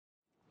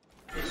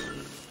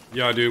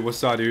Yo, dude,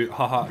 what's up, dude?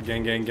 Haha,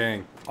 gang, gang,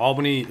 gang.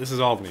 Albany, this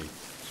is Albany.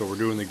 So we're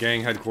doing the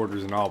gang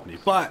headquarters in Albany.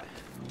 But,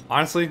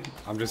 honestly,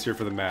 I'm just here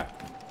for the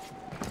map.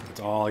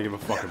 That's all I give a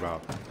fuck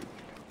about.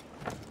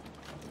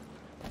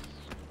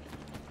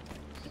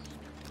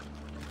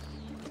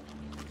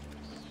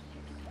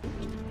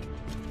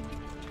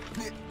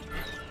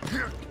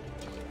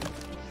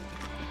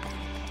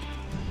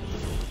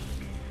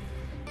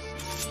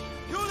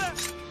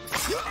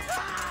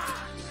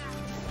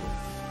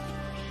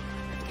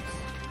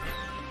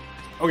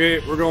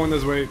 Okay, we're going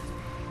this way.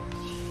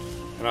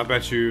 And I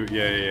bet you,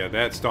 yeah,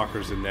 that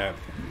stalker's in that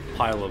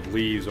pile of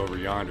leaves over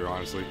yonder,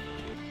 honestly.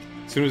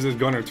 As soon as this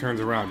gunner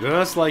turns around,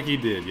 just like he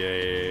did.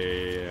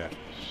 Yeah.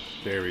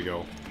 There we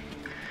go.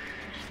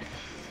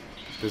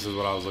 This is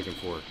what I was looking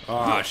for.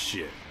 Ah,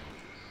 shit.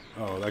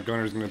 Oh, that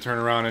gunner's gonna turn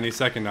around any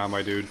second now,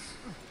 my dude.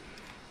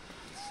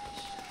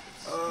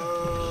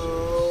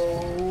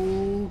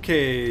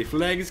 Okay,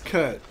 flag is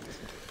cut.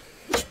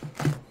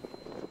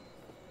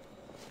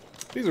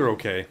 These are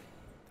okay.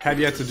 Have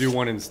yet to do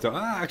one in stealth.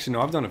 Actually,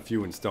 no, I've done a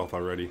few in stealth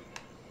already.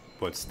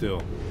 But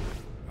still,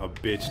 a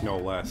bitch no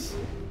less.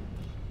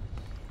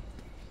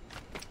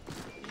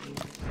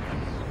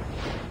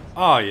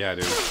 Oh, yeah,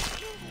 dude.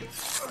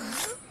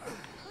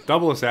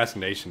 Double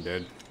assassination,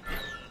 dude.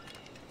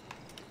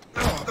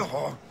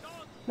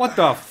 What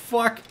the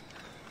fuck?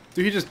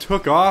 Dude, he just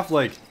took off,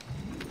 like,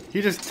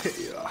 he just...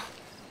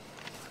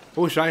 I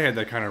wish I had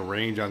that kind of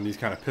range on these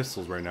kind of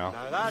pistols right now.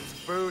 Now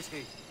that's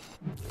booty.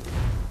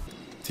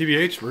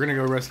 TBH, we're gonna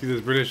go rescue this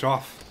British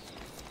off.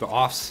 The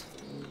offs.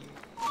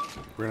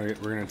 We're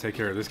gonna take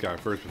care of this guy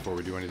first before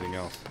we do anything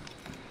else.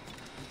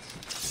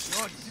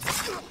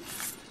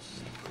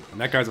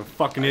 And that guy's a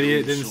fucking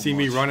idiot. Didn't see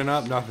me running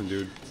up. Nothing,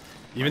 dude.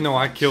 Even though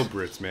I kill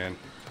Brits, man.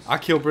 I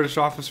kill British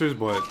officers,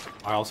 but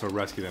I also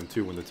rescue them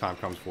too when the time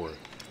comes for it.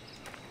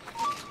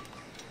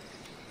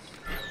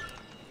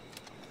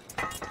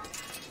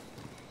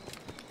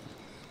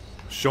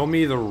 Show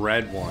me the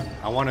red one.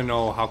 I want to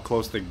know how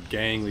close the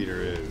gang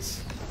leader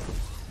is.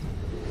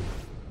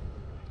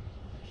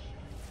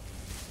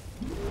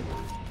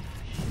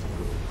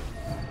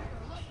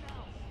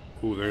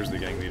 Ooh, there's the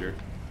gang leader.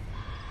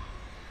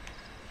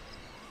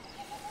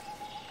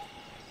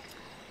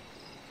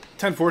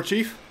 10-4,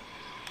 Chief.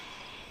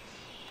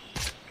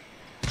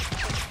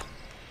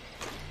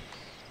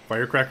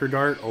 Firecracker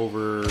dart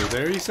over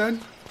there, you said?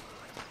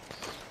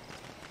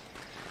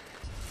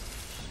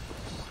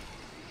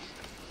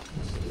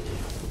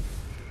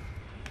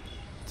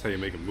 That's how you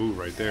make a move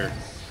right there.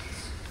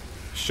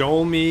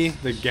 Show me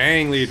the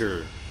gang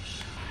leader.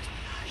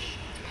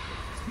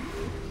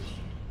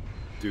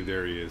 Dude,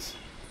 there he is.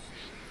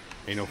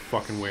 Ain't no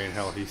fucking way in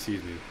hell he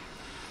sees me.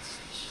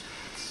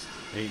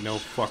 Ain't no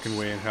fucking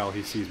way in hell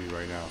he sees me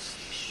right now.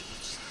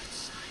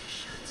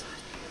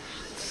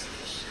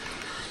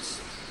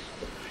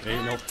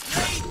 Ain't no...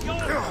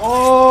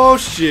 Oh,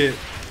 shit.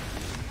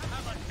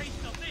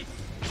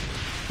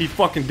 He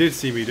fucking did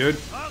see me, dude.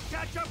 I'll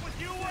catch up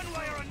with you one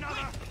way or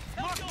another.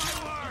 Mark my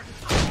word.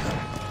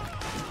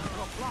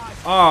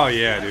 Oh,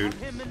 yeah, dude.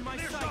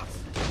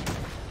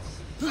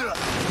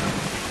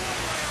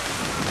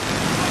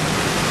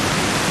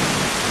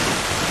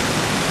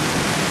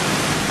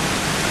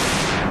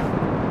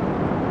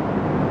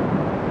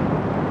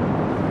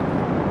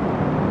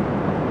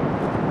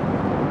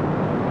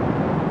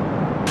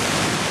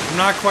 I'm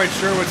not quite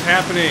sure what's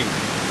happening,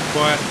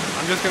 but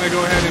I'm just gonna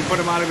go ahead and put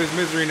him out of his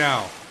misery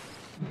now.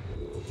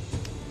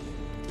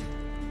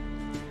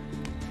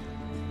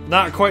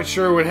 Not quite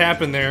sure what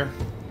happened there.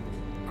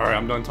 Alright,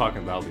 I'm done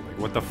talking loudly. Like,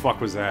 what the fuck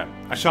was that?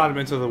 I shot him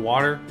into the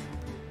water,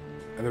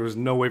 and there was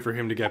no way for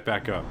him to get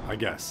back up, I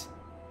guess.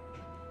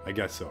 I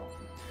guess so.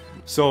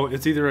 So,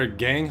 it's either a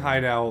gang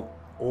hideout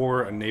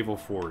or a naval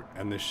fort,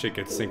 and this shit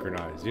gets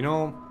synchronized. You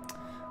know,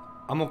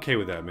 I'm okay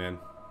with that, man.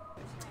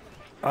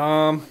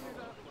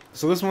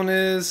 So this one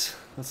is...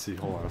 Let's see,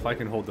 hold on. If I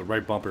can hold the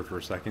right bumper for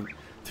a second.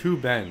 2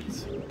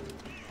 bends.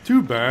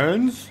 2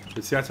 bends?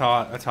 But see, that's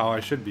how I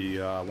should be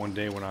one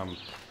day when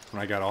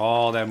I got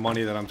all that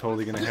money that I'm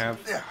totally gonna have.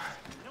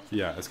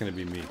 Yeah, that's gonna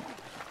be me.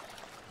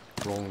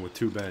 Rolling with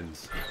 2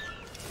 bends.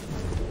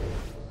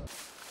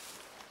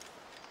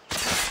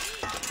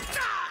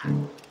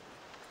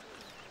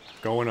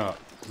 Going up.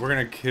 We're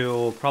gonna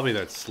kill probably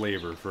that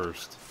slaver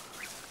first.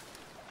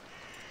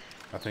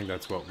 I think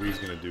that's what we's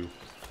gonna do.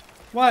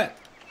 What?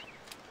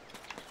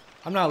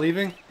 I'm not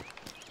leaving.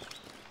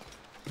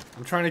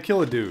 I'm trying to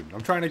kill a dude.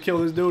 I'm trying to kill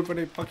this dude for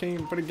the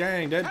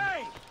gang, dude.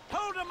 Hey,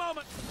 hold a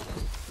moment.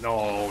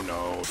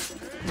 No.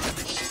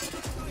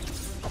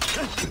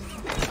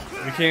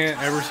 We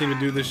can't ever seem to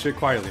do this shit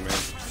quietly, man.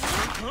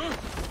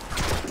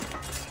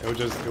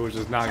 It was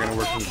just not gonna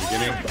work from the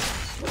beginning.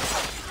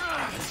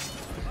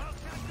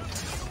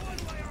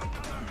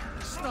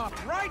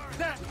 Stop right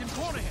there. You can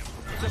corner him.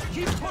 Just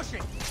keep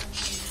pushing.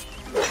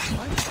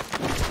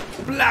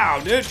 Blow,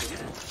 dude.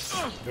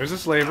 There's a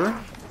slaver.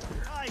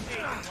 I hate it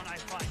when I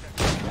find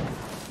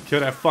it. Kill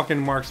that fucking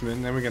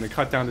marksman, then we're gonna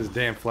cut down this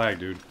damn flag,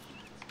 dude.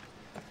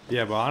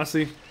 Yeah, but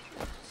honestly,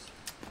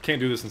 can't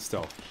do this in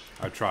stealth.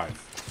 I've tried.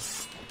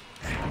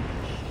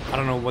 I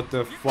don't know what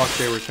the fuck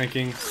they were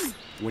thinking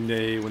when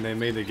they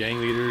made the gang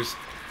leaders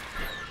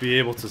be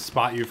able to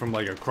spot you from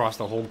like across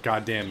the whole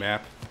goddamn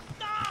map.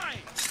 I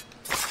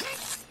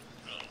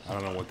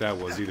don't know what that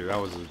was either.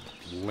 That was the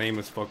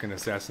lamest fucking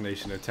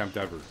assassination attempt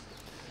ever.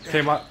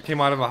 Came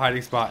out of a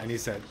hiding spot and he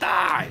said,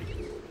 "Die!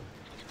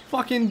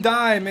 Fucking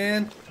die,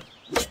 man!"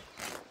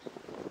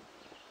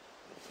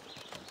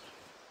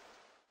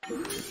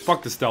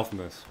 Fuck the stealth in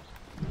this.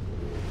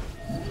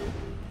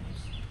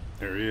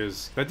 There he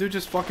is. That dude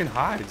just fucking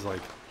hides,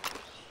 like...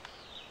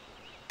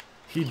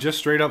 He just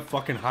straight up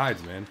fucking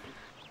hides, man.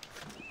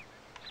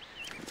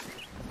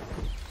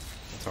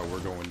 That's how we're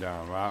going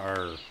down.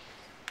 I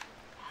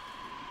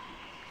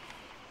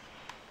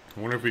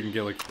wonder if we can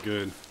get, like, a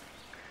good...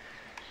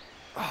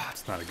 Ah,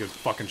 it's not a good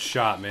fucking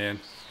shot, man.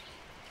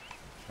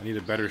 I need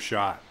a better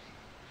shot.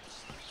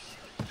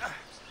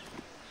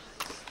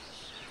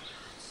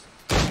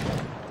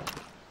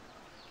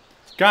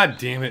 God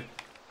damn it.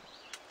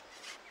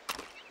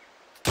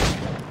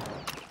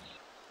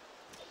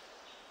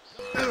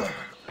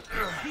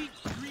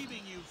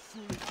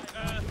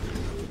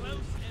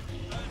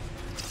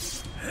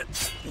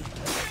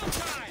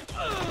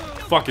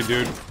 Fuck it,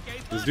 dude.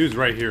 This dude's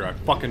right here. I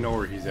fucking know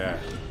where he's at.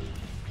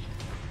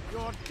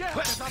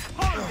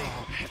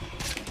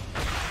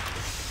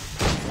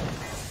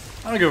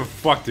 I don't give a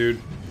fuck,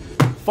 dude.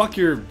 Fuck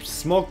your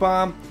smoke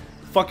bomb.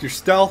 Fuck your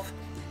stealth.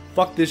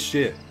 Fuck this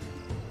shit.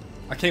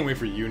 I can't wait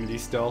for Unity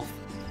stealth.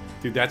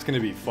 Dude, that's gonna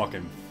be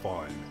fucking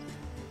fun.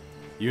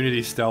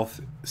 Unity stealth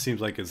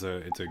seems like it's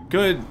a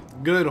good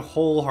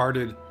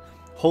wholehearted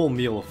whole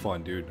meal of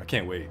fun, dude. I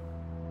can't wait.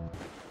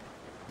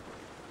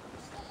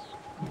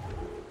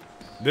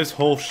 This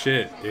whole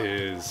shit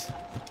is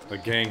a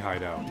gang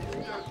hideout.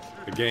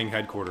 A gang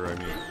headquarter, I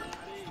mean.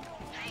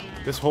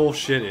 This whole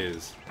shit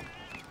is.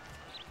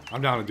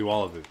 I'm down to do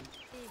all of it.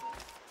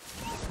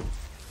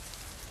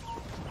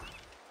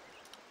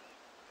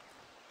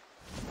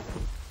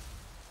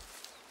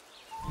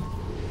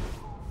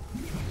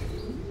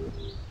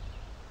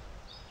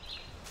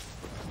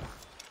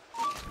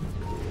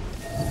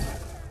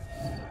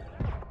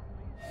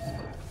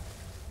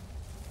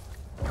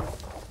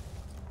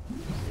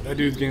 That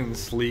dude's getting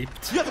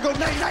sleeped. You ever go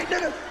night night,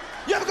 nigga?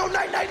 You ever go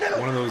night night, nigga?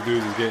 One of those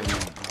dudes is getting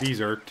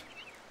berserked.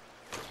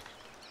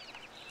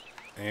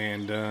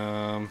 And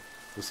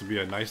this will be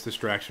a nice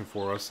distraction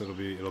for us. It'll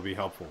be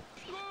helpful.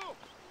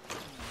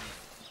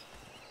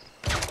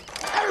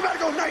 Everybody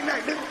go night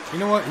night, nigga. You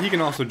know what? He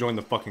can also join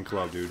the fucking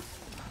club, dude.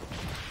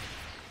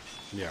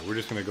 Yeah, we're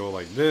just gonna go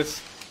like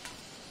this.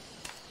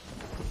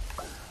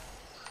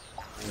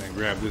 And then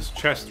grab this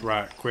chest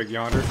right quick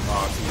yonder.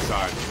 Oh, it's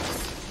inside.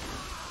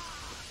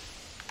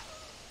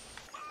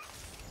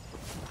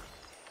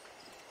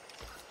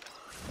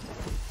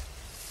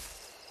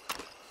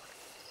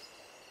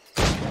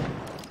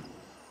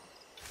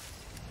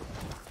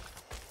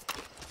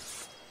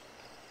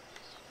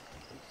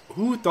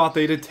 Who thought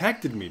they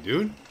detected me,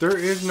 dude? There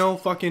is no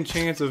fucking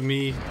chance of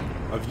you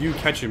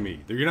catching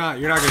me. You're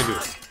not gonna do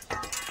it.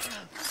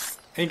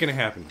 Ain't gonna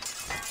happen.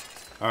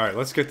 Alright,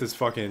 let's get this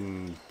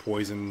fucking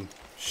poison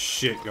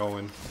shit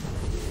going.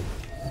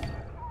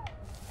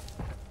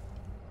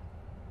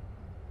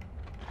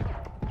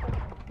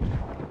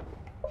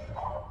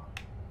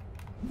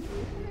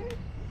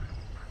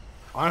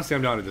 Honestly,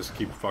 I'm down to just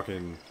keep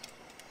fucking...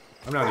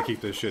 I'm down to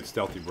keep this shit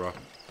stealthy, bro.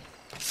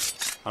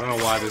 I don't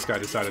know why this guy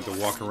decided to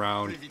walk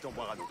around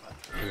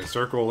in a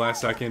circle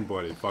last second,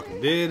 but it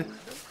fucking did.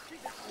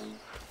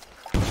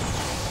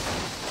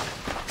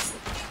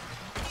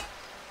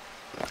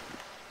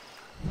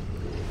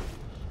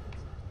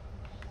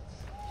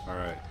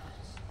 Alright.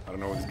 I don't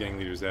know where this gang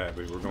leader's at,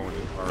 but we're going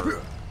to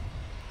our...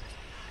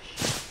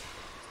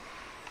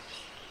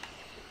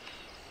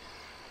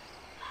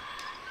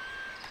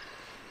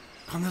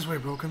 Come this way,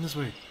 bro. Come this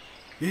way.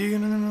 Yeah,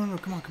 no.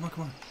 Come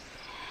on.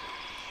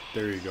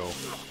 There you go.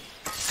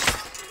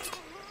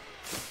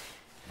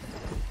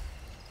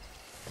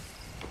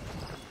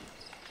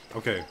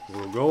 Okay,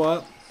 we'll go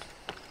up.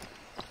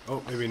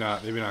 Oh, maybe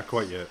not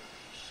quite yet.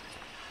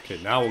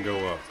 Okay, now we'll go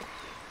up.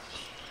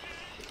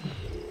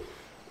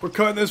 We're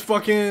cutting this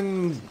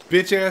fucking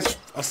bitch-ass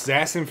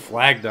assassin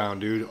flag down,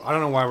 dude. I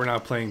don't know why we're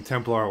not playing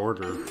Templar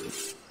Order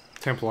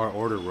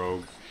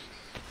Rogue.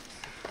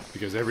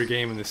 Because every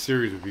game in this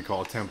series would be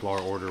called Templar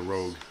Order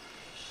Rogue.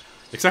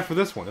 Except for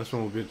this one. This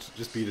one will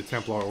just be the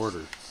Templar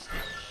Order.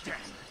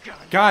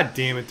 God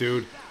damn it,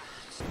 dude.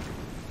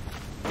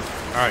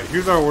 Alright,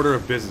 here's our order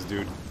of business,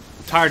 dude.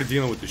 I'm tired of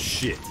dealing with this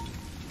shit.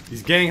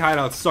 These gang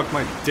hideouts suck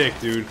my dick,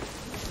 dude.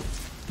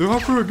 They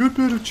offer a good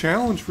bit of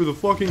challenge for the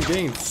fucking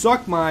game.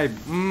 Suck my...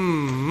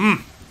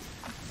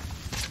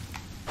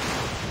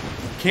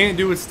 Can't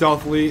do it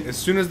stealthily. As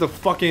soon as the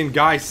fucking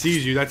guy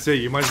sees you, that's it.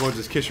 You might as well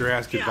just kiss your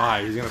ass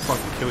goodbye. He's gonna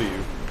fucking kill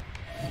you.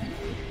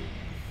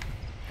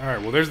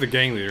 Alright, well there's the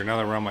gang leader now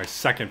that we're on my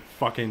second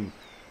fucking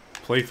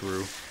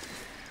playthrough.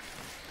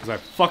 Because I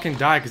fucking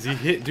died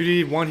because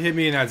he one hit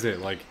me and that's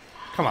it. Like,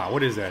 come on,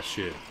 what is that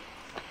shit?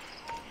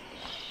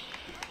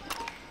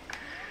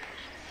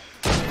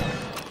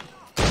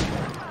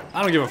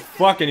 I don't give a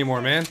fuck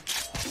anymore, man.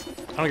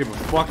 I don't give a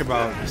fuck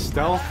about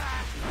stealth.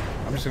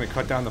 I'm just gonna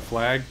cut down the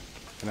flag,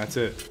 and that's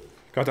it.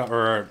 Cut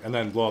down, and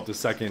then blow up the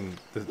second.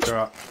 And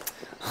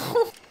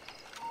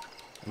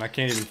I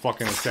can't even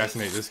fucking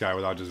assassinate this guy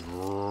without just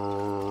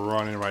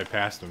running right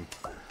past him.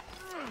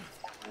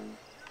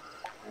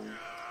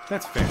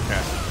 That's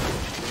fantastic.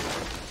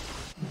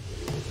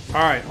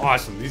 Alright,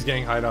 awesome. These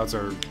gang hideouts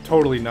are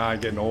totally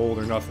not getting old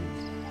or nothing.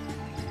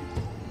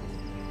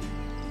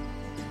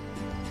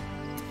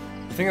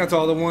 I think that's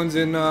all the ones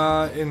in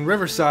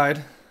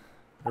Riverside.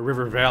 Or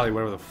River Valley,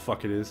 whatever the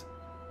fuck it is.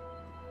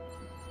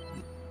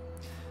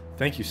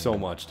 Thank you so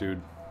much,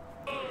 dude.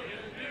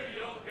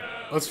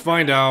 Let's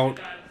find out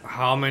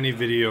how many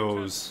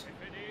videos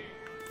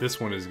this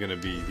one is gonna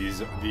be,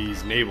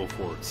 these naval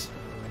forts.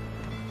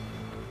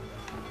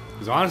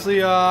 Because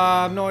honestly,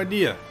 I have no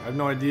idea.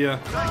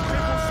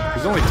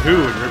 There's only 2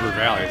 in River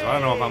Valley, so I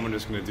don't know if I'm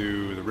just gonna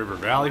do the River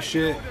Valley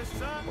shit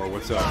or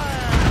what's up.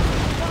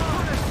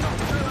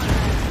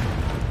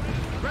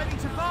 Ready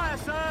to fire,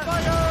 sir.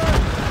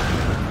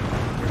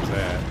 There's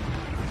that.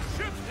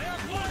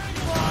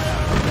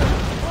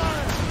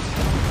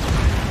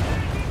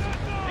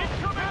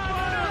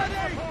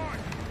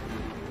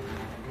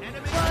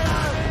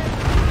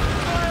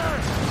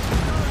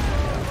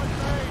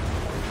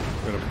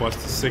 Gonna bust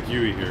a sick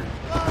Yui here.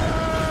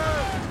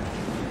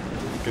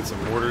 Get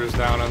some mortars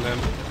down on them.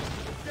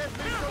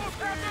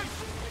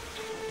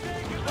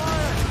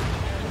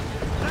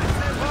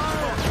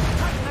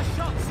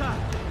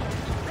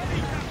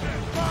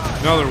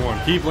 Another one.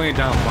 Keep laying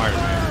down fire,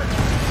 man.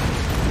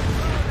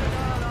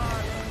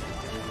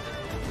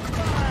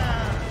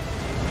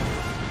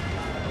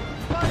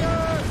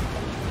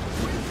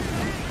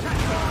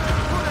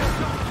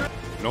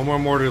 No more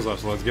mortars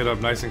left, so let's get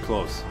up nice and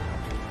close.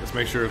 Let's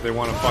make sure if they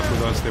want to fuck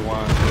with us, they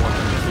want them in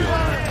the field.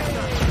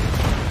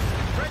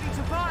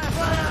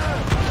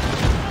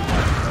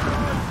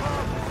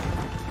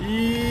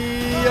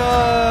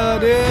 Yeah,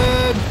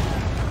 dude!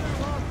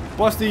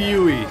 Bust the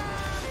Yui.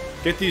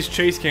 Get these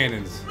chase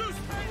cannons.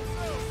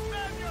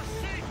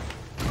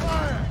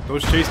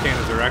 Those chase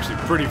cannons are actually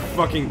pretty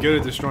fucking good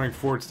at destroying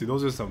forts, dude.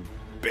 Those are some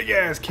big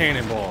ass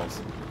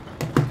cannonballs.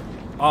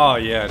 Oh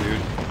yeah,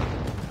 dude.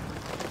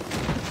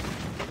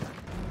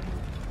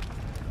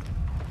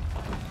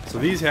 So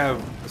these have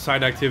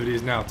side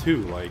activities now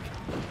too, like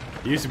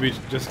it used to be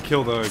just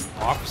kill the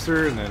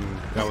officer and then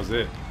that was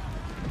it.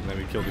 And then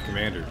we killed the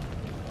commander.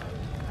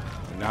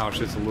 And now it's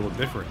just a little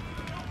different.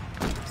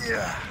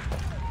 Yeah.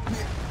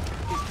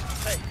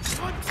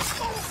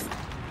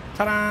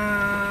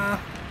 Ta-da!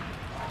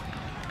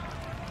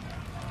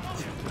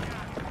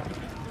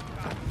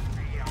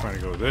 Trying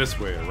to go this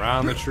way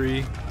around the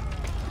tree.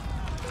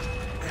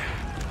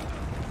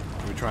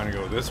 We're trying to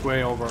go this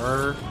way over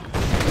her.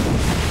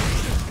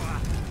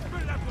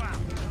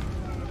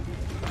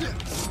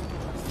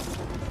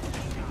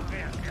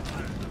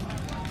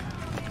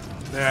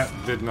 That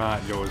did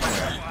not go as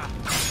planned.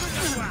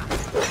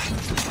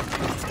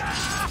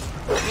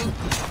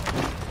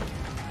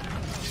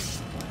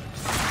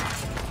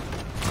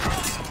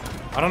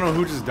 I don't know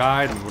who just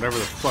died and whatever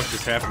the fuck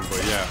just happened,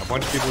 but yeah, a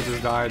bunch of people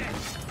just died.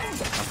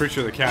 I'm pretty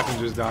sure the captain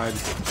just died, or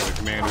the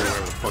commander,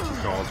 whatever the fuck he's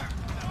called.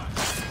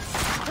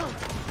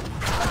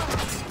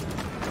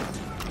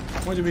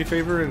 Want to do me a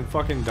favor and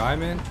fucking die,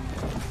 man?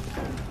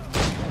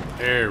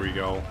 There we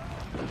go.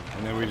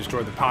 And then we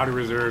destroyed the powder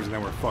reserves, and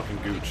then we're fucking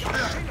gooch.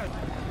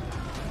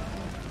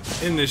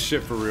 In this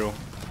shit for real.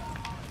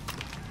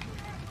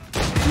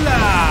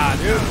 Nah,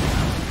 dude.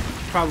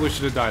 Probably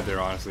should have died there,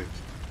 honestly.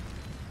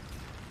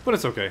 But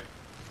it's okay.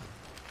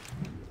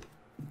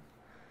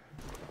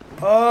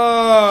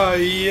 Oh,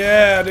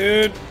 yeah,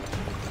 dude.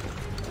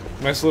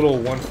 Nice little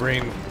 1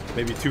 frame,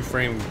 maybe 2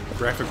 frame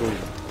graphical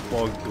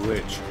bug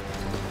glitch.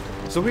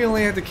 So we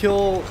only had to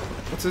kill,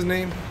 what's his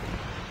name?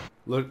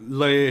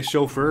 Le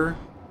Chauffeur?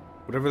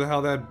 Whatever the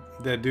hell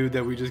that dude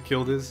that we just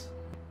killed is.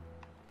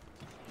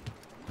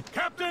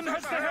 Captain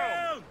has the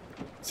helm.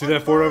 See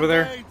that fort over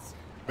there?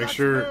 Make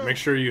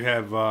sure you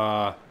have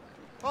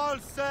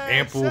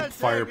ample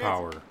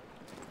firepower.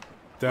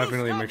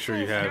 Definitely make sure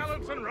you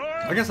have.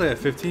 I guess I had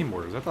 15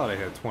 mortars. I thought I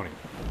had 20.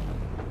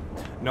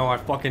 No, I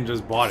fucking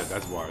just bought it.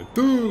 That's why.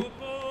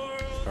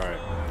 Alright.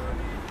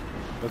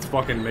 Let's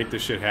fucking make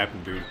this shit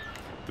happen, dude.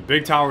 The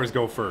big towers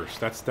go first.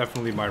 That's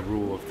definitely my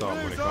rule of thumb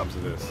when it comes to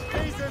this.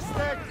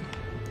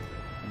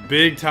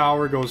 Big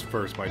tower goes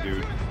first, my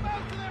dude.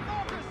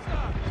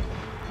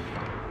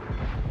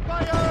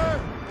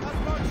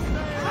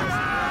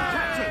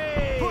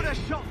 Put a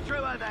shot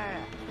through her there.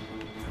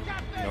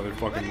 Another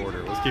fucking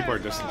mortar. Let's keep our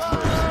distance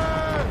first.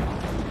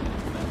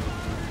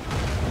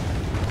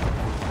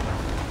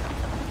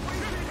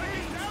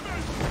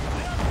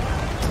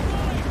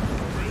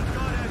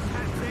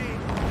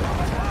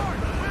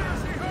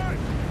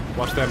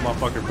 Watch that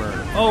motherfucker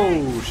burn.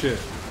 Oh shit.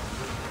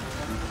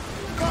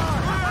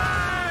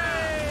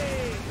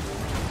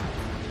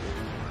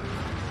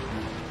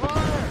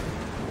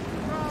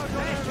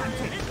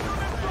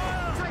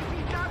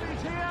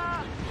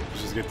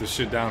 Let's just get this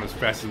shit down as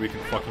fast as we can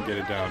fucking get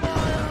it down, dude.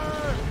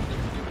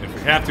 If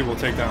we have to, we'll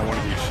take down one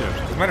of these ships.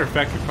 As a matter of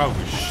fact, we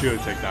probably should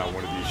take down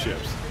one of these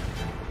ships.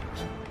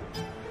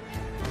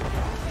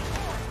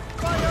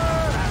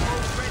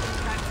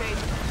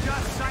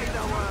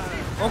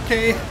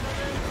 Okay.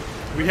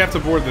 We have to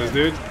board this,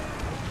 dude.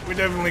 We're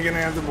definitely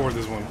gonna have to board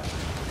this one.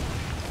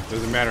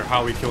 Doesn't matter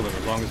how we kill them,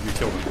 as long as we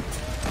kill them.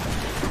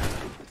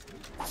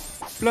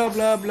 Blah,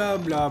 blah, blah,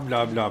 blah,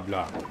 blah, blah,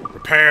 blah.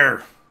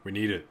 Repair! We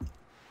need it.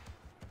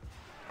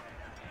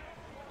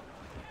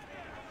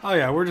 Oh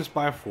yeah, we're just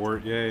by a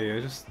fort. Yeah.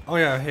 Just. Oh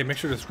yeah. Hey, make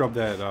sure to scrub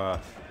that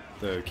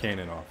the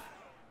cannon off.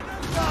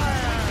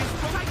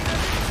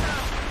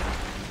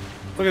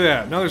 Look at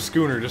that, another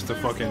schooner just to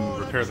fucking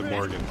repair the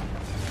Morgan.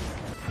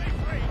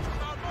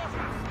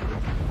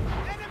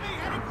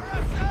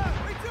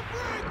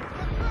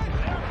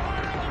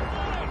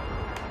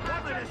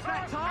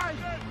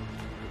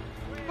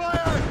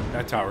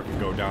 That tower can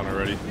go down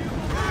already.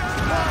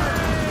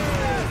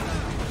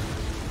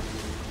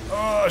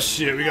 Oh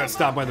shit, we got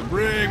stopped by the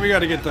brig. We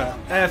gotta get the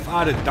F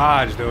out of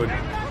Dodge, dude.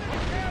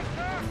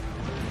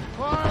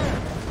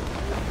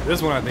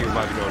 This one I think is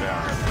about to go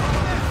down.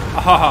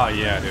 Ah,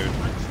 yeah, dude.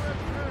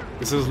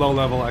 This is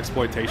low-level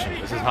exploitation.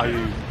 This is how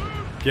you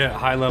get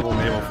high-level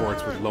naval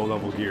forts with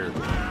low-level gear.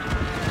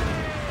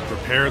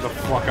 Repair the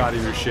fuck out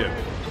of your ship.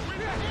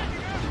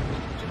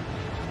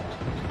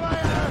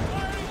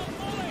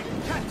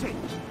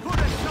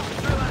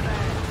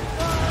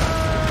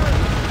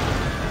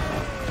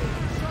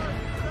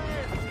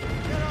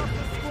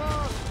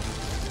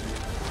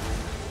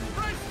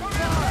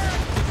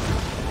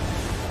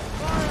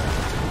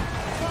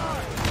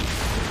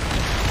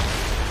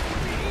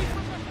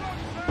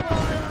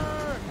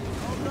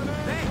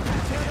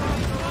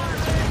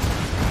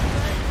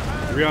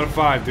 Three out of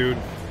 5, dude.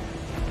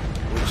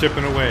 We're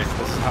chipping away.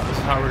 This is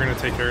how we're gonna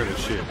take care of this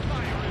shit.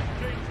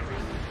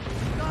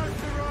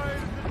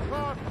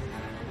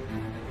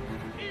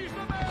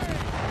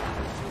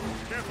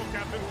 Careful,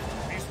 Captain.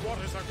 These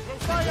waters are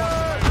close.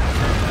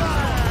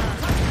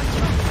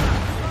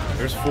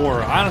 There's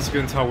 4. I honestly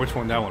couldn't tell which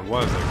one that one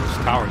was, like which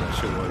tower that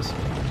shit was.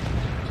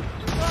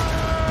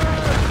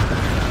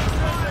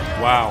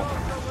 Wow.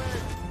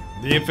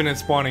 The infinite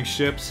spawning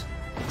ships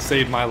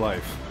saved my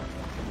life.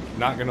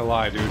 Not gonna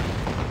lie, dude.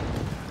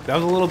 That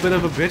was a little bit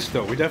of a bitch,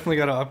 though. We definitely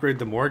gotta upgrade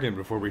the Morgan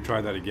before we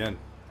try that again.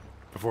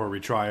 Before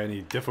we try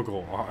any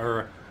difficult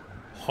or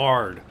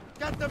hard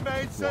Get the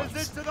mainsails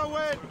into the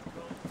wind.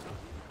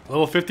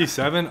 Level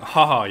 57?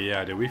 Haha,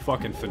 yeah, dude. We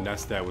fucking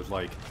finessed that with,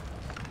 like,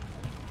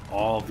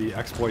 all the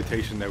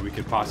exploitation that we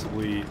could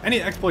possibly...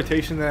 Any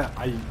exploitation that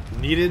I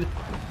needed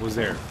was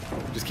there.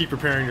 Just keep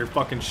repairing your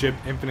fucking ship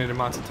infinite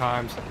amounts of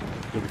times.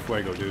 You'll be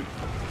fuego, dude.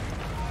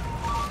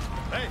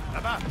 Hey,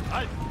 about.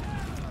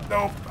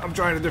 Nope, I'm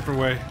trying a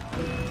different way.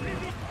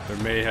 There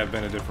may have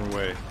been a different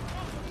way.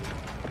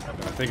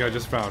 I think I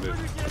just found it.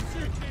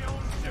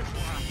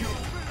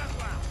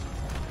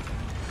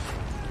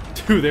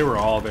 Dude, they were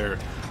all there.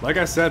 Like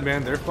I said,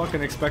 man, they're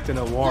fucking expecting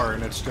a war,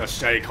 and it's just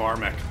Shay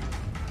Carmack.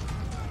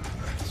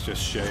 It's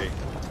just Shay.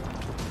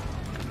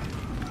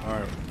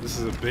 Alright, this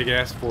is a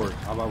big-ass fort.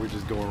 How about we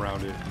just go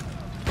around it?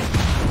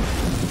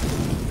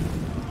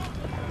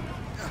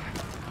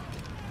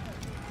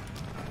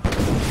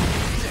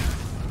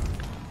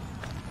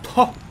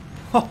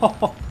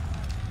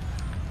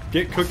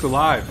 Get cooked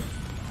alive.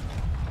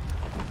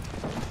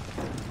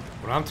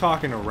 When I'm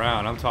talking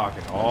around, I'm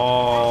talking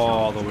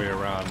all the way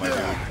around, my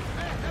dude.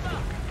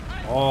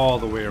 All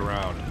the way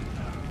around.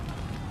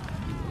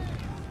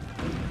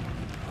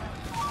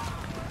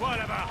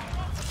 Whatever.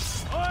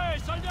 Oi,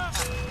 soldat!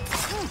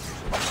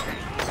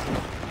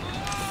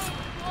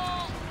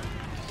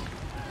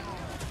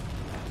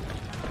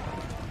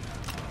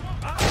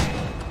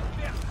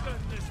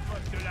 Personne ne se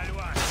moque de la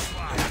loi.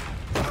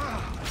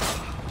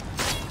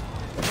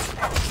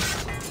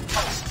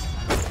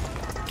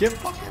 Get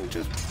fucking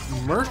just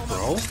murked,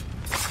 bro.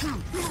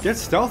 Get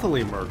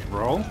stealthily murked,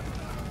 bro.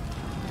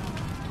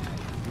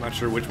 I'm not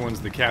sure which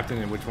one's the captain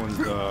and which one's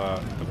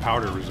the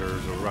powder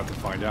reserves, but we're about to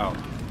find out.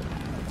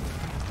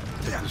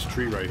 Take this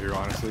tree right here,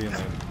 honestly, and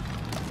then...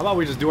 How about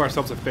we just do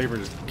ourselves a favor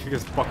and just kick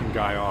this fucking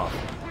guy off?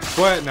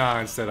 But, nah,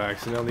 instead I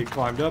accidentally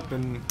climbed up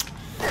and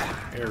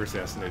air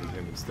assassinated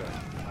him instead.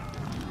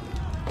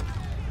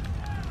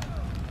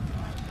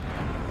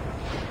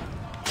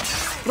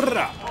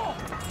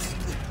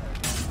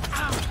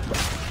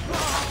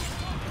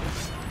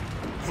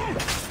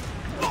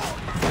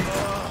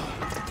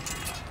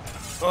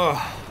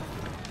 Ugh.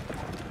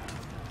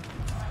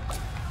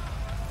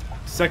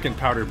 Second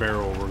powder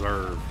barrel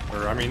reserve.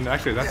 Or, I mean,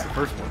 actually, that's the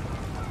first one.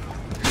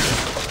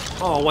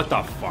 Oh, what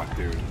the fuck,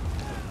 dude?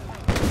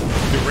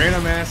 Do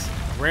random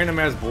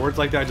ass boards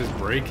like that just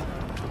break?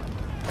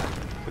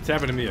 It's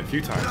happened to me a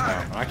few times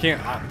now. I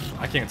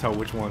can't tell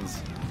which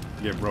ones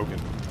get broken.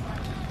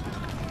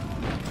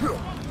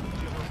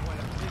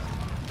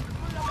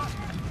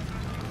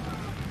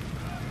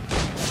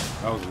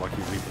 That was a lucky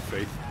leap of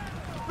faith.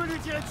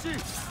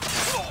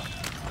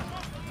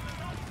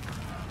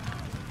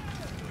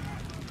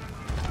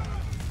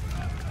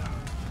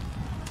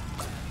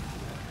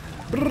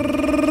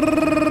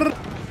 Okay,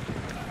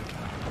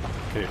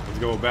 let's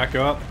go back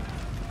up.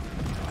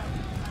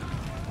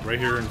 Right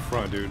here in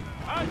front, dude.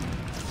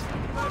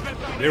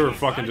 They were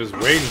fucking just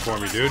waiting for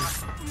me, dude.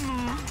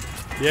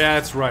 Yeah,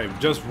 that's right.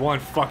 Just one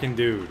fucking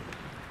dude.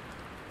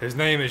 His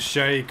name is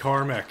Shay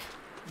Carmack.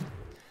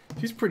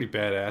 He's pretty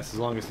badass as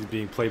long as he's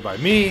being played by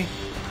me.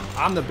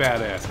 I'm the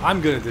badass.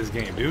 I'm good at this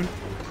game, dude.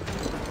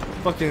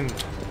 Fucking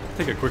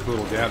take a quick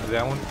little dab to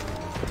that one.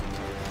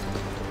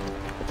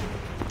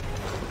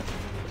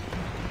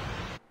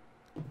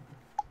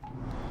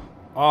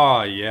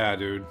 Oh, yeah,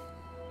 dude.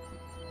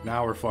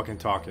 Now we're fucking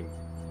talking.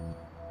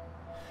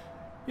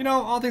 You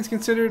know, all things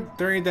considered,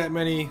 there ain't that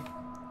many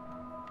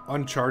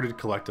Uncharted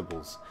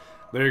collectibles.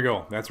 There you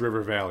go. That's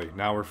River Valley.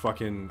 Now we're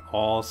fucking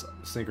all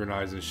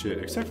synchronized and shit.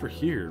 Except for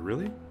here,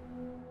 really?